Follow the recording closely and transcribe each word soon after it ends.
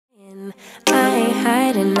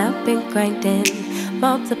hiding, I've been grinding,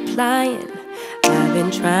 multiplying. I've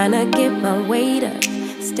been trying to get my weight up,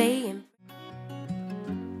 staying.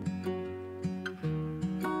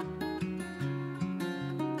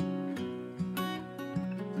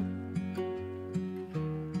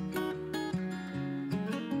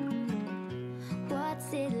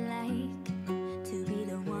 What's it like to be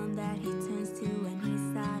the one that he turns to when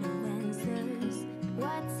he's out of answers?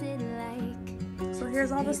 What's it like? So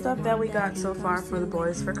here's all the stuff that we got so far for the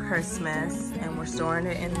boys for Christmas, and we're storing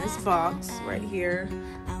it in this box right here.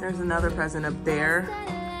 There's another present up there.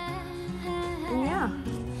 And yeah,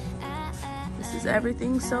 this is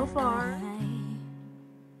everything so far.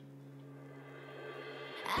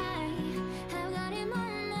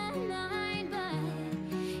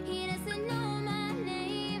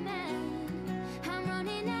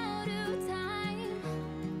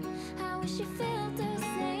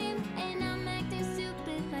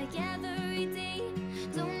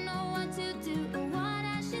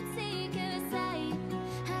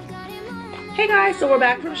 Hey guys, so we're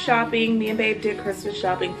back from shopping. Me and Babe did Christmas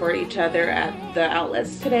shopping for each other at the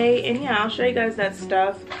outlets today. And yeah, I'll show you guys that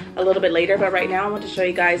stuff a little bit later. But right now I want to show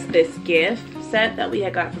you guys this gift set that we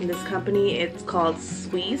had got from this company. It's called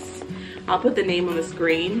Sweese. I'll put the name on the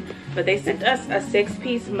screen. But they sent us a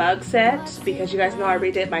 6-piece mug set because you guys know I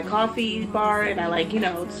redid my coffee bar and I like, you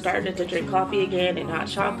know, started to drink coffee again and hot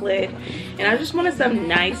chocolate. And I just wanted some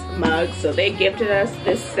nice mugs. So they gifted us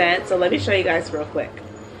this set. So let me show you guys real quick.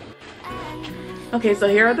 Okay, so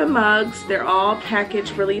here are the mugs. They're all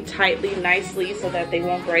packaged really tightly, nicely, so that they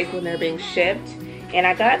won't break when they're being shipped. And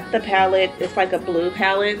I got the palette. It's like a blue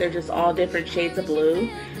palette. They're just all different shades of blue.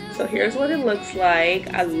 So here's what it looks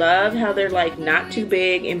like. I love how they're like not too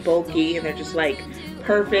big and bulky, and they're just like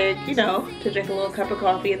perfect, you know, to drink a little cup of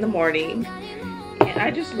coffee in the morning. And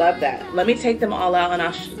I just love that. Let me take them all out and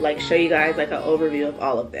I'll show you guys like an overview of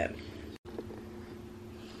all of them.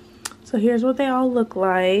 So here's what they all look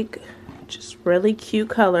like. Just really cute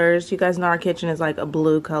colors. You guys know our kitchen is like a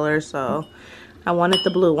blue color, so I wanted the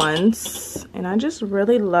blue ones. And I just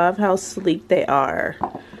really love how sleek they are.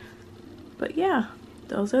 But yeah,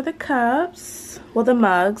 those are the cups. Well, the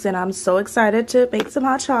mugs. And I'm so excited to make some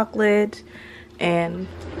hot chocolate. And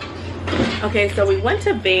okay, so we went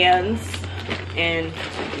to Vans. And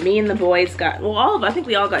me and the boys got, well, I think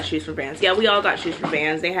we all got shoes from Vans. Yeah, we all got shoes from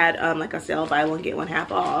Vans. They had like a sale, buy one get one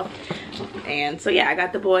half off. And so yeah, I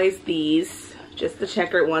got the boys these, just the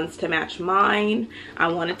checkered ones to match mine. I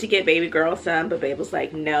wanted to get baby girl some, but Babe was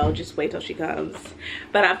like, no, just wait till she comes.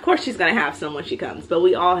 But of course she's gonna have some when she comes. But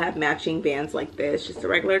we all have matching Vans like this, just the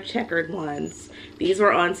regular checkered ones. These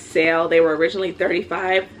were on sale. They were originally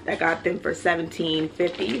 $35. I got them for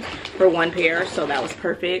 $17.50 for one pair, so that was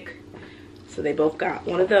perfect. So they both got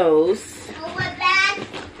one of those.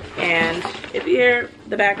 And if you hear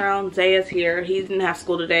the background, Zaya's here. He didn't have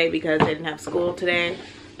school today because they didn't have school today.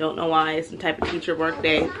 Don't know why. It's some type of teacher work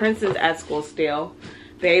day. Princeton's at school still.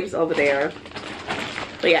 Babe's over there.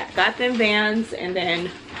 But yeah, got them Vans, and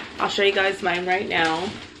then I'll show you guys mine right now.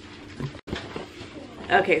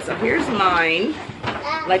 Okay, so here's mine.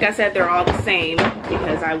 Like I said, they're all the same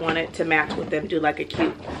because I wanted to match with them, do like a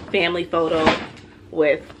cute family photo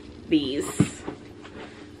with these.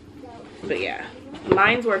 But yeah,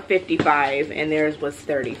 mine's were $55 and theirs was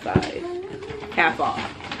 $35, half off.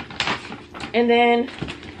 And then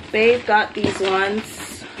Babe got these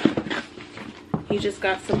ones. He just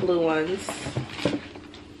got some blue ones.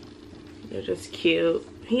 They're just cute.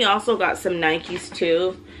 He also got some Nikes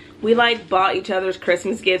too. We like bought each other's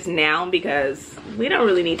Christmas gifts now because we don't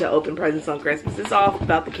really need to open presents on Christmas. It's all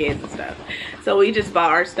about the kids and stuff. So we just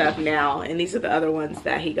bought our stuff now, and these are the other ones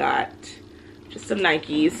that he got. Just some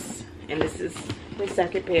Nikes, and this is the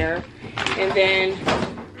second pair. And then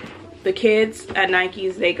the kids at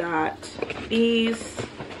Nikes, they got these.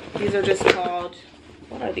 These are just called,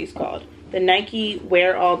 what are these called? The Nike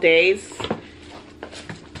Wear All Days.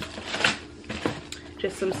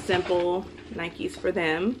 Just some simple Nikes for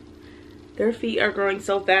them. Their feet are growing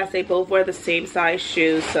so fast. They both wear the same size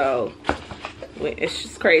shoes, so it's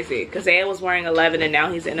just crazy. Because Zaya was wearing 11 and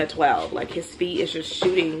now he's in a 12. Like, his feet is just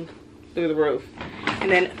shooting through the roof. And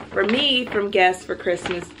then for me, from Guess for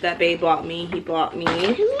Christmas that Babe bought me, he bought me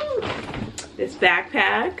this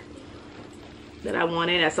backpack that I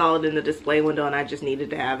wanted. I saw it in the display window and I just needed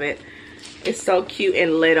to have it. It's so cute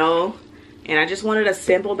and little. And I just wanted a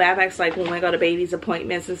simple backpack, so like when I go to baby's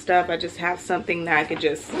appointments and stuff, I just have something that I could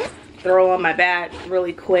just throw on my back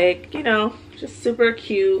really quick, you know, just super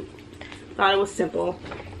cute. Thought it was simple.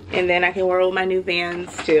 And then I can wear it with my new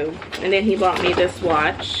Vans too. And then he bought me this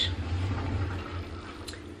watch.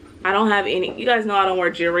 I don't have any, you guys know I don't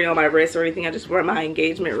wear jewelry on my wrist or anything. I just wear my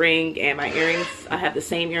engagement ring and my earrings. I have the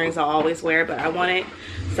same earrings I always wear, but I wanted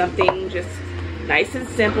something just nice and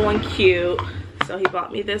simple and cute. So he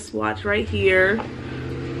bought me this watch right here.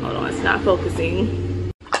 Hold on, it's not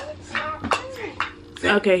focusing.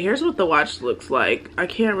 Okay, here's what the watch looks like. I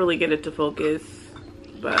can't really get it to focus,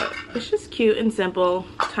 but it's just cute and simple,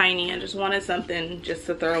 tiny. I just wanted something just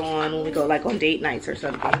to throw on when we go like on date nights or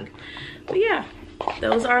something. But yeah,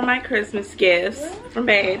 those are my Christmas gifts from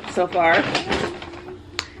Babe so far.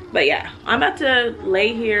 But yeah, I'm about to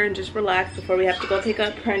lay here and just relax before we have to go pick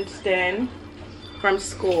up Princeton from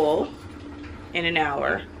school in an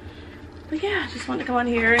hour. But yeah, just wanted to come on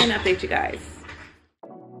here and update you guys.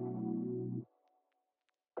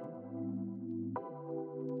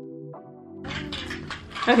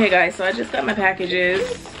 Okay guys, so I just got my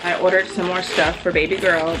packages. I ordered some more stuff for baby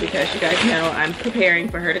girl because you guys know I'm preparing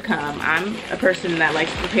for her to come. I'm a person that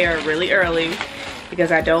likes to prepare really early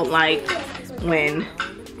because I don't like when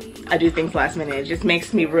I do things last minute. It just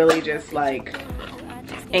makes me really just like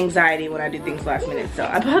anxiety when I do things last minute. So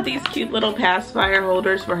I bought these cute little pacifier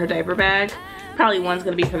holders for her diaper bag. Probably one's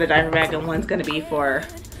gonna be for the diaper bag and one's gonna be for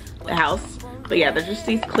the house. But yeah, they're just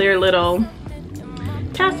these clear little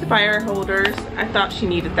pacifier holders. I thought she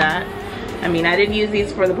needed that. I mean, I didn't use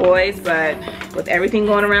these for the boys, but with everything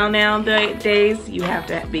going around nowadays, you have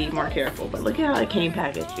to be more careful. But look at how it came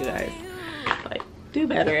packaged, you guys. Like, do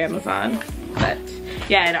better, Amazon. But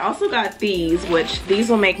yeah, and I also got these, which these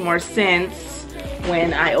will make more sense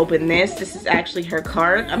when I open this. This is actually her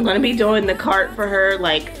cart. I'm gonna be doing the cart for her.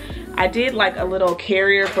 Like, I did like a little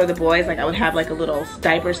carrier for the boys. Like, I would have like a little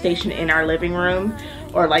diaper station in our living room,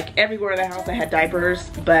 or like everywhere in the house I had diapers.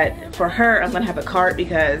 But for her, I'm gonna have a cart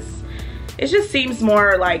because it just seems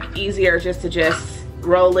more like easier just to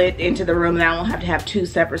roll it into the room, and I won't have to have two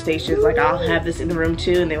separate stations. Like, I'll have this in the room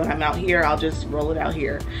too, and then when I'm out here, I'll just roll it out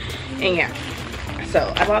here. And yeah,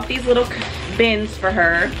 so I bought these little bins for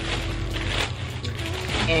her,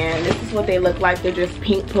 and this is what they look like. They're just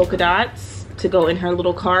pink polka dots to go in her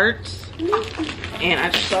little cart, and I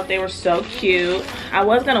just thought they were so cute. I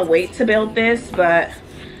was gonna wait to build this, but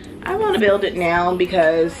I want to build it now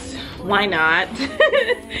because why not?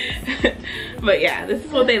 But yeah, this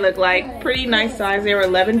is what they look like. Pretty nice size. They were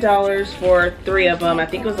 $11 for 3 of them. I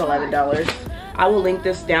think it was $11. I will link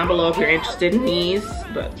this down below if you're interested in these.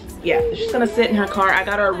 But yeah, she's gonna sit in her cart. I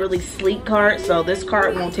got her a really sleek cart, so this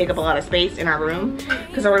cart won't take up a lot of space in our room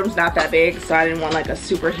because our room's not that big, so I didn't want like a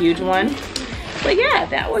super huge one. But yeah,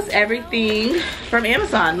 that was everything from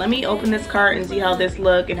Amazon. Let me open this cart and see how this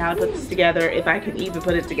look and how to put this together, if I can even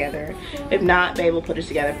put it together. If not, Babe will put it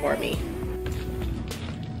together for me.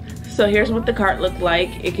 So here's what the cart looked like.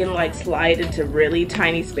 It can like slide into really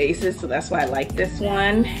tiny spaces, so that's why I like this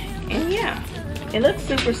one. And yeah, it looks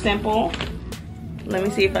super simple. Let me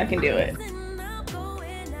see if I can do it.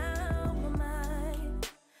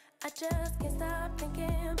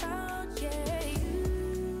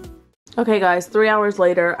 Okay guys, 3 hours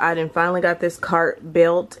later, I done finally got this cart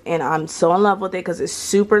built, and I'm so in love with it because it's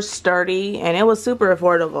super sturdy and it was super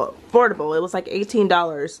affordable. It was like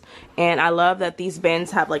 $18, and I love that these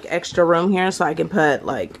bins have like extra room here, so I can put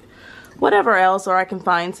like whatever else, or I can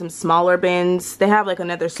find some smaller bins. They have like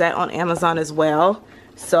another set on Amazon as well,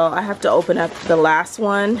 so I have to open up the last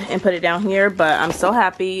one and put it down here. But I'm so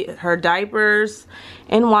happy. Her diapers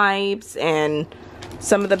and wipes and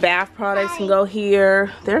some of the bath products can go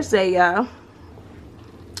here. There's a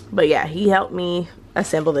but yeah, he helped me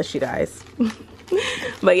assemble this, you guys.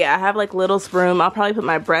 But yeah, I have like little room. I'll probably put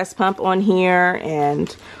my breast pump on here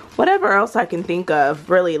and whatever else I can think of,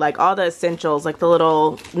 really, like all the essentials, like the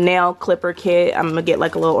little nail clipper kit. I'm gonna get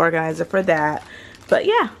like a little organizer for that. But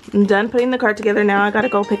yeah, I'm done putting the cart together now. I gotta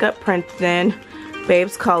go pick up Princeton.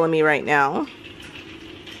 Babe's calling me right now.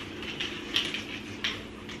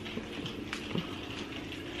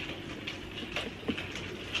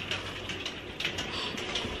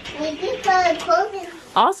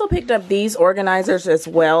 Also picked up these organizers as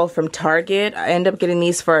well from Target. I ended up getting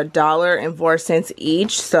these for $1.04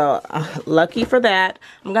 each, so lucky for that.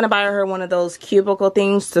 I'm gonna buy her one of those cubicle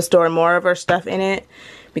things to store more of her stuff in it,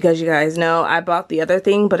 because you guys know I bought the other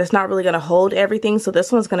thing, but it's not really gonna hold everything. So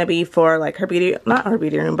this one's gonna be for like her beauty, not her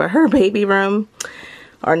beauty room, but her baby room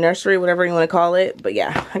or nursery, whatever you want to call it. But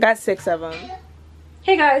yeah, I got 6 of them.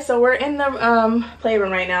 Hey guys, so we're in the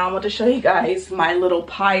playroom right now. I want to show you guys my little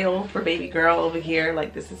pile for baby girl over here.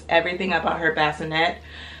 Like, this is everything. I bought her bassinet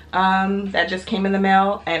that just came in the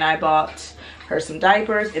mail, and I bought her some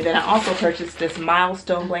diapers, and then I also purchased this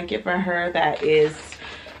milestone blanket for her that is,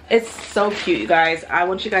 it's so cute, you guys. I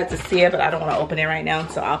want you guys to see it, but I don't want to open it right now,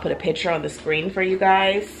 so I'll put a picture on the screen for you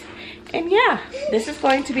guys. And yeah, this is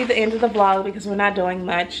going to be the end of the vlog because we're not doing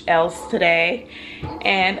much else today.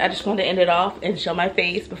 And I just wanted to end it off and show my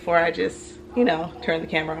face before I just, you know, turn the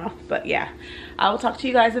camera off. But yeah, I will talk to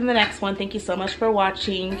you guys in the next one. Thank you so much for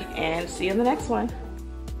watching and see you in the next one.